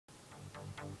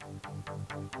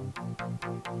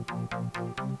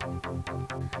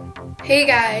Hey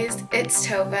guys, it's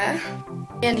Tova.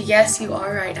 And yes, you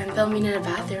are right, I'm filming in a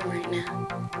bathroom right now.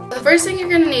 The first thing you're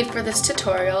going to need for this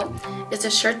tutorial is a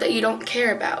shirt that you don't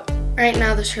care about. Right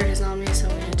now the shirt is on me, so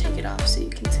I'm going to take it off so you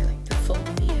can see like the full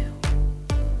view.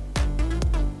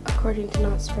 According to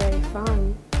Not Very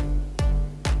Fun,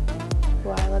 a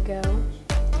while ago,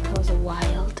 I was a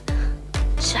wild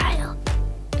child.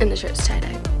 And the shirt's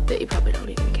tie-dye, but you probably don't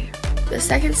even care. The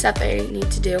second step that you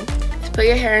need to do is put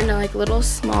your hair into like little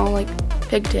small like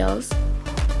pigtails,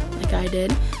 like I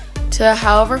did, to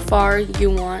however far you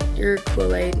want your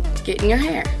Kool-Aid to get in your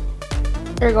hair.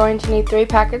 You're going to need 3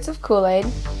 packets of Kool-Aid,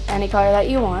 any color that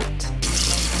you want.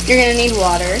 You're going to need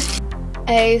water,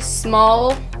 a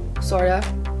small soda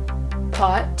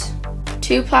pot,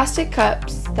 2 plastic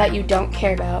cups that you don't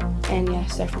care about, and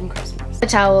yes, they're from Christmas, a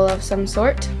towel of some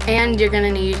sort, and you're going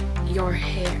to need your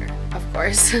hair, of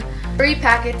course. 3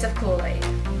 packets of Kool-Aid.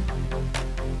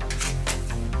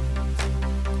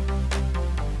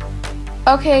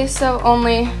 Okay, so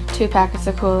only 2 packets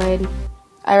of Kool-Aid.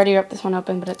 I already ripped this one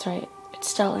open, but it's right. It's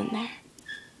still in there.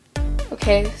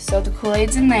 Okay, so the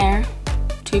Kool-Aid's in there,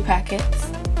 2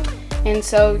 packets. And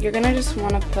so you're gonna just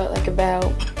wanna put like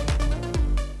about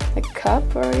a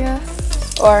cup, or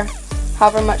yes, or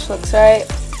however much looks right.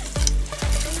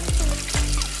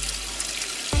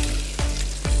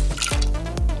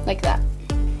 Like that.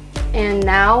 And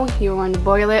now you're going to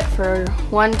boil it for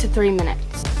 1 to 3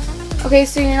 minutes. Okay,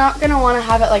 so you're not going to want to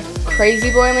have it like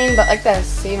crazy boiling, but like this.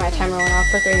 See, my timer went off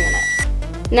for 3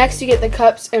 minutes. Next, you get the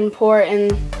cups and pour in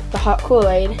the hot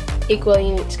Kool-Aid equally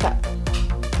in each cup.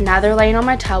 Now they're laying on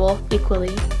my towel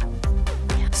equally.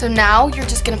 So now you're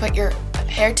just going to put your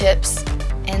hair tips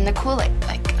in the Kool-Aid,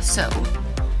 like so.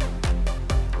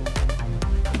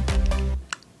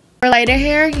 For lighter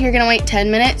hair, you're going to wait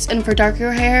 10 minutes, and for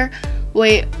darker hair,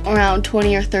 wait around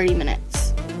 20 or 30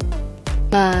 minutes.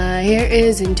 My hair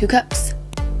is in 2 cups.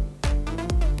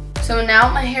 So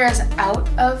now my hair is out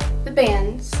of the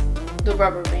bands, the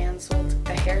rubber bands, so it's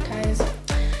the hair ties.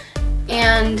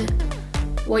 And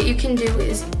what you can do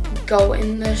is go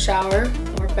in the shower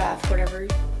or bath, whatever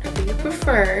you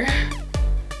prefer,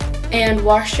 and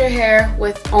wash your hair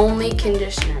with only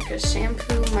conditioner, because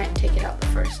shampoo might take it out the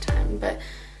first time, but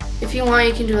if you want,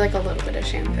 you can do like a little bit of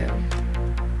shampoo.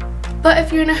 But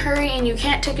if you're in a hurry and you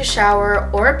can't take a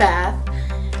shower or a bath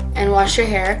and wash your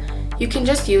hair, you can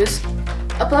just use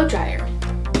a blow dryer.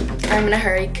 I'm in a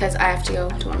hurry because I have to go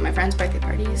to one of my friend's birthday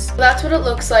parties. So that's what it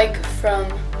looks like from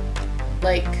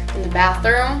like in the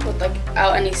bathroom with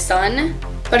out any sun.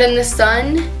 But in the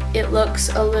sun, it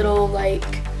looks a little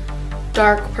like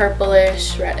dark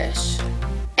purplish, reddish.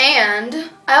 And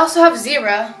I also have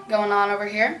zebra going on over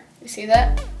here. You see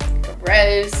that?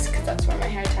 Rose, because that's where my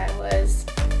hair tie was.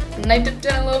 And I dipped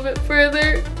in a little bit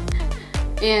further,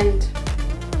 and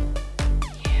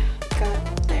yeah,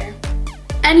 got there.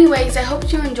 Anyways, I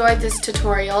hope you enjoyed this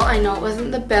tutorial. I know it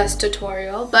wasn't the best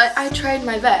tutorial, but I tried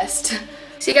my best.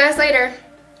 See you guys later.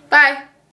 Bye.